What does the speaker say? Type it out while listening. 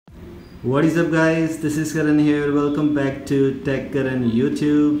What is up guys, this is Karan here. Welcome back to Tech Karan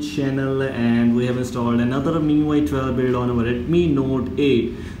YouTube channel, and we have installed another MIUI 12 build on our Redmi Note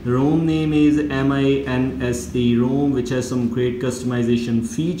 8. The ROM name is MiNSE ROM, which has some great customization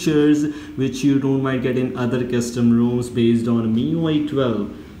features which you don't might get in other custom ROMs based on MIUI 12.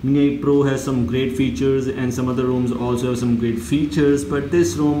 MIUI Pro has some great features and some other ROMs also have some great features, but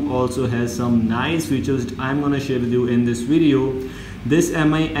this ROM also has some nice features which I'm gonna share with you in this video. This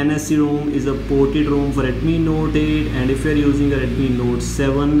MiNSE ROM is a ported ROM for Redmi Note 8, and if you're using a Redmi Note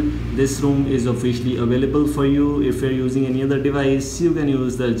 7, this ROM is officially available for you. If you're using any other device, you can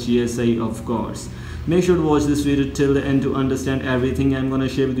use the GSI, of course. Make sure to watch this video till the end to understand everything. I'm gonna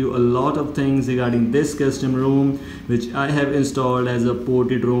share with you a lot of things regarding this custom ROM which I have installed as a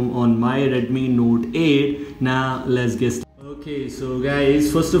ported ROM on my Redmi Note 8. Now let's get started. Okay, so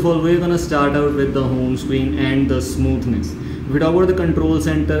guys, first of all we're gonna start out with the home screen and the smoothness. If we talk about the control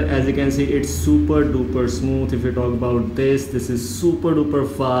center, as you can see, it's super duper smooth. If we talk about this is super duper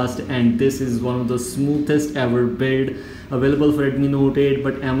fast, and this is one of the smoothest ever build available for Redmi Note 8.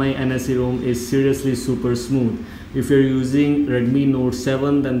 But MiNSE ROM is seriously super smooth. If you're using Redmi Note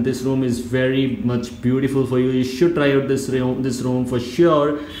 7, then this ROM is very much beautiful for you. You should try out this ROM for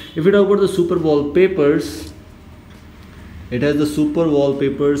sure. If we talk about the super wallpapers, it has the super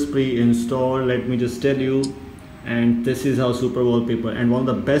wallpapers pre-installed. Let me just tell you. And this is how super wallpaper, and one of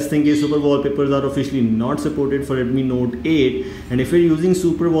the best thing is super wallpapers are officially not supported for Redmi Note 8. And if you're using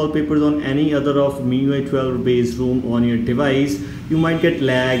super wallpapers on any other of MIUI 12 based ROM on your device, you might get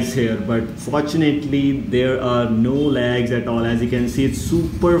lags here, but fortunately there are no lags at all. As you can see, it's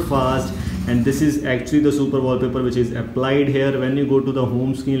super fast, and this is actually the super wallpaper which is applied here. When you go to the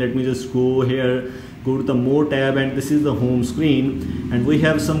home screen, let me just go here, go to the more tab, and this is the home screen, and we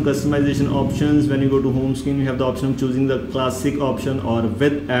have some customization options. When you go to home screen, you have the option of choosing the classic option or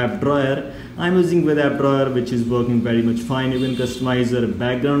with app drawer. I'm using with app drawer, which is working very much fine. You can customize your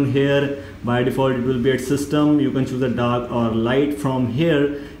background here. By default it will be at system. You can choose a dark or light. From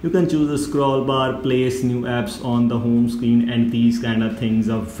here you can choose a scroll bar, place new apps on the home screen, and these kind of things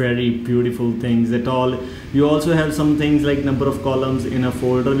are very beautiful things at all. You also have some things like number of columns in a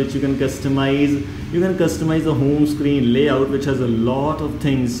folder which you can customize. You can customize the home screen layout, which has a lot of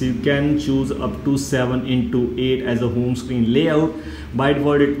things. You can choose up to 7:8 as a home screen layout. By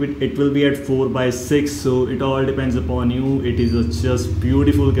default it will be at 4:6, so it all depends upon you. It is a just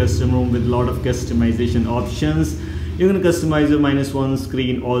beautiful custom ROM with a lot of customization options. You can customize your -1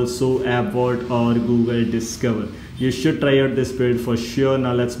 screen also, App Vault or Google Discover. You should try out this build for sure.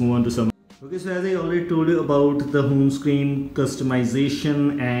 Now let's move on to some. Okay, so as I already told you about the home screen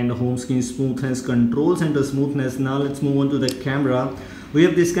customization and home screen smoothness, control center smoothness, now let's move on to the camera. We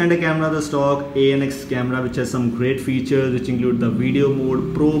have this kind of camera, the stock ANX camera, which has some great features which include the video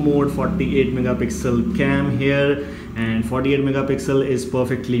mode, pro mode, 48 megapixel cam here, and 48 megapixel is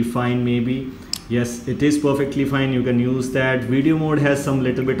perfectly fine. Maybe yes, it is perfectly fine, you can use that. Video mode has some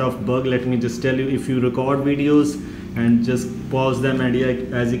little bit of bug. Let me just tell you, if you record videos and just pause them, and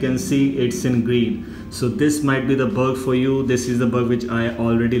as you can see, it's in green, so this might be the bug for you. This is the bug which I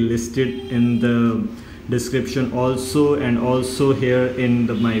already listed in the description also, and also here in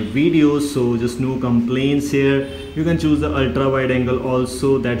my videos, so just no complaints here. You can choose the ultra wide angle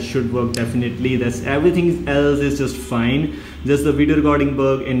also, that should work definitely. That's everything else is just fine, just the video recording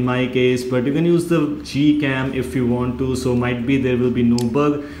bug in my case. But you can use the G cam if you want to, so might be there will be no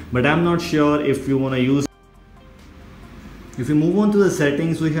bug, but I'm not sure if you want to use. If you move on to the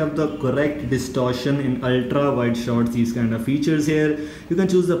settings, we have the correct distortion in ultra wide shots, these kind of features here. You can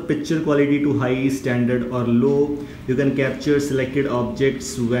choose the picture quality to high, standard or low. You can capture selected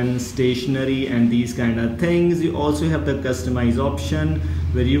objects when stationary and these kind of things. You also have the customize option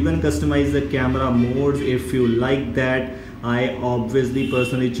where you can customize the camera modes if you like that. I obviously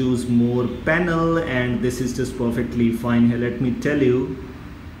personally choose more panel, and this is just perfectly fine here. Let me tell you,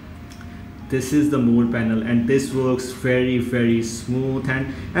 this is the mode panel, and this works very smooth,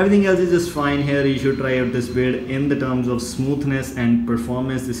 and everything else is just fine here. You should try out this build. In the terms of smoothness and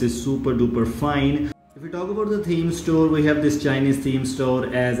performance, this is super duper fine. If we talk about the theme store, we have this Chinese theme store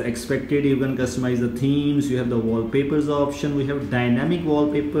as expected. You can customize the themes. You have the wallpapers option. We have dynamic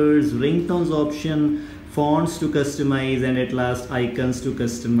wallpapers, ringtones option, fonts to customize, and at last icons to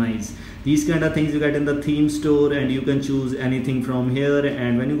customize. These kind of things you get in the theme store, and you can choose anything from here.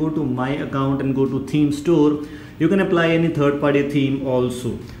 And when you go to my account and go to theme store, you can apply any third-party theme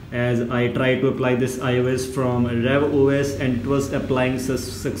also. As I tried to apply this iOS from RevOS, and it was applying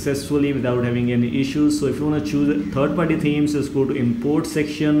successfully without having any issues. So if you want to choose third-party themes, just go to import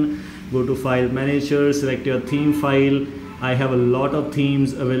section, go to file manager, select your theme file, I have a lot of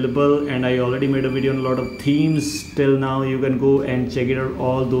themes available, and I already made a video on a lot of themes till now. You can go and check it out,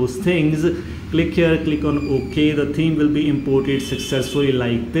 all those things. Click here, click on OK. The theme will be imported successfully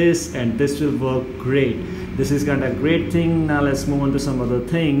like this, and this will work great. This is kind of a great thing. Now let's move on to some other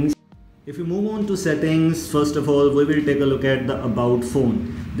things. If you move on to settings, first of all, we will take a look at the About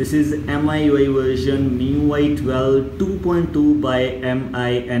phone. This is MIUI version MIUI 12 2.2 by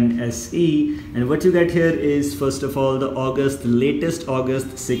MINSE, and what you get here is first of all the latest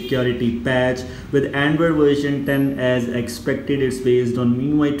August security patch with Android version 10 as expected. It's based on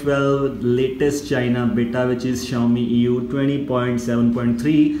MIUI 12 latest China beta, which is Xiaomi EU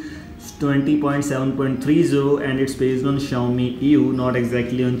 20.7.30, and it's based on Xiaomi EU, not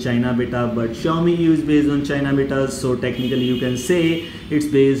exactly on China beta, but Xiaomi EU is based on China beta, so technically you can say it's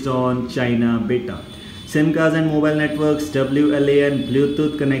based on China beta. SIM cards and mobile networks, WLA and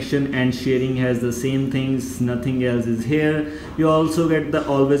Bluetooth connection and sharing has the same things, nothing else is here. You also get the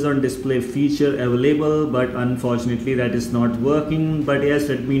always on display feature available, but unfortunately that is not working. But yes,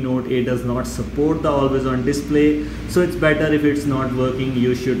 Redmi Note 8 does not support the always on display, so it's better if it's not working,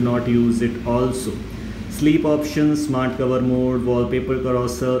 you should not use it also. Sleep options, smart cover mode, wallpaper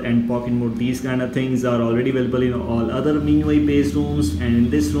carousel and pocket mode, these kind of things are already available in all other MIUI based ROMs and in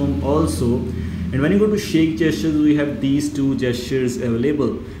this ROM also. And when you go to shake gestures, we have these two gestures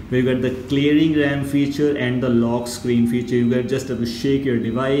available, where you get the clearing RAM feature and the lock screen feature. You get just have to shake your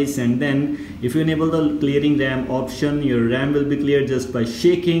device, and then if you enable the clearing RAM option, your RAM will be cleared just by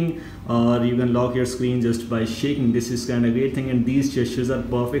shaking, or you can lock your screen just by shaking. This is kind of great thing, and these gestures are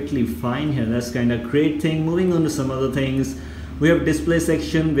perfectly fine here. That's kind of great thing. Moving on to some other things. We have display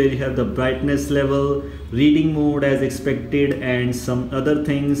section where you have the brightness level, reading mode as expected, and some other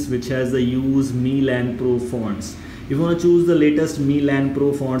things which has the use Milan Pro fonts. If you want to choose the latest Milan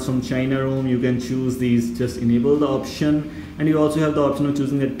Pro fonts from China ROM, you can choose these. Just enable the option, and you also have the option of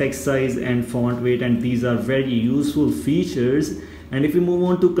choosing the text size and font weight, and these are very useful features. And if you move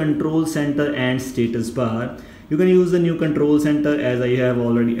on to control center and status bar, you can use the new control center as I have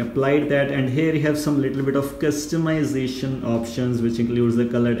already applied that, and here you have some little bit of customization options which includes the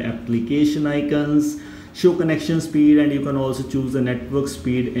colored application icons, show connection speed, and you can also choose the network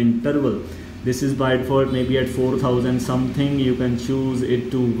speed interval. This is by default maybe at 4000 something. You can choose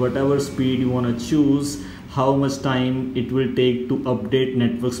it to whatever speed you want to choose, how much time it will take to update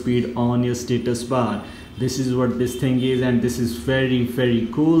network speed on your status bar. This is what this thing is, and this is very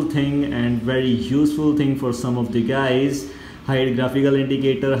cool thing and very useful thing for some of the guys. Hide graphical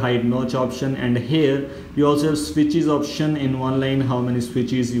indicator, hide notch option, and here you also have switches option in one line, how many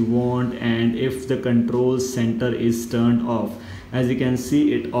switches you want, and if the control center is turned off. As you can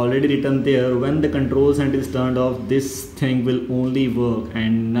see, it already written there, when the control center is turned off, this thing will only work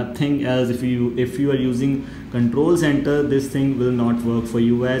and nothing else. If you are using control center, this thing will not work for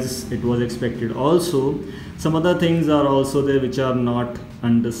you as it was expected. Also, some other things are also there which are not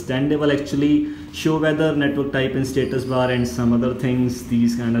understandable actually. Show weather, network type in status bar, and some other things.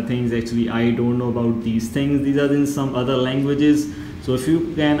 These kind of things actually I don't know about these things. These are in some other languages, so if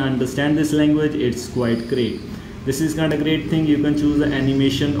you can understand this language, it's quite great. This is kind of great thing. You can choose the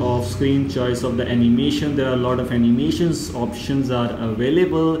animation off screen, choice of the animation. There are a lot of animations options are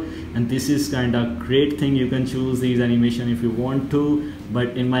available, and this is kind of great thing. You can choose these animation if you want to,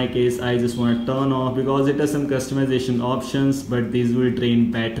 but in my case I just want to turn off because it has some customization options, but these will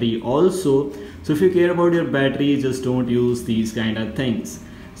drain battery also. So if you care about your battery, just don't use these kind of things.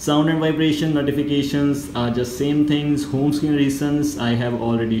 Sound and vibration notifications are just same things. Home screen recents I have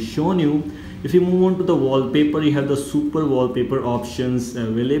already shown you. If you move on to the wallpaper, you have the super wallpaper options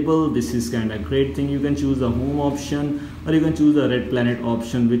available. This is kind of great thing. You can choose the home option, or you can choose the red planet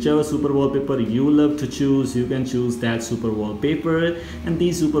option. Whichever super wallpaper you love to choose, you can choose that super wallpaper, and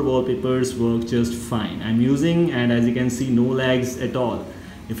these super wallpapers work just fine. I'm using, and as you can see, no lags at all.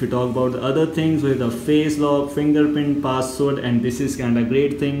 If you talk about the other things with the face lock, fingerprint, password, and this is kind of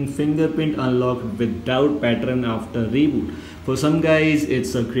great thing, fingerprint unlocked without pattern after reboot. For some guys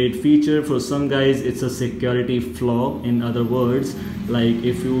it's a great feature, for some guys it's a security flaw. In other words, like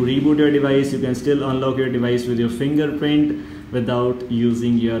if you reboot your device, you can still unlock your device with your fingerprint without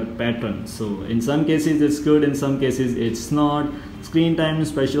using your pattern. So in some cases it's good, in some cases it's not. Screen time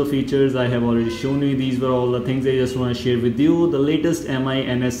special features I have already shown you. These were all the things I just want to share with you. The latest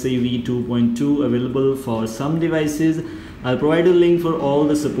MiNSE v2.2 available for some devices. I'll provide a link for all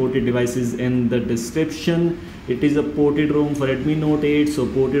the supported devices in the description. It is a ported ROM for Redmi Note 8, so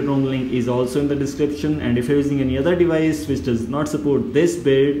ported ROM link is also in the description. And if you're using any other device which does not support this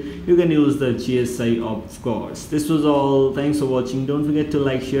build, you can use the GSI of course. This was all. Thanks for watching. Don't forget to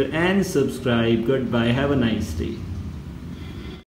like, share and subscribe. Goodbye. Have a nice day.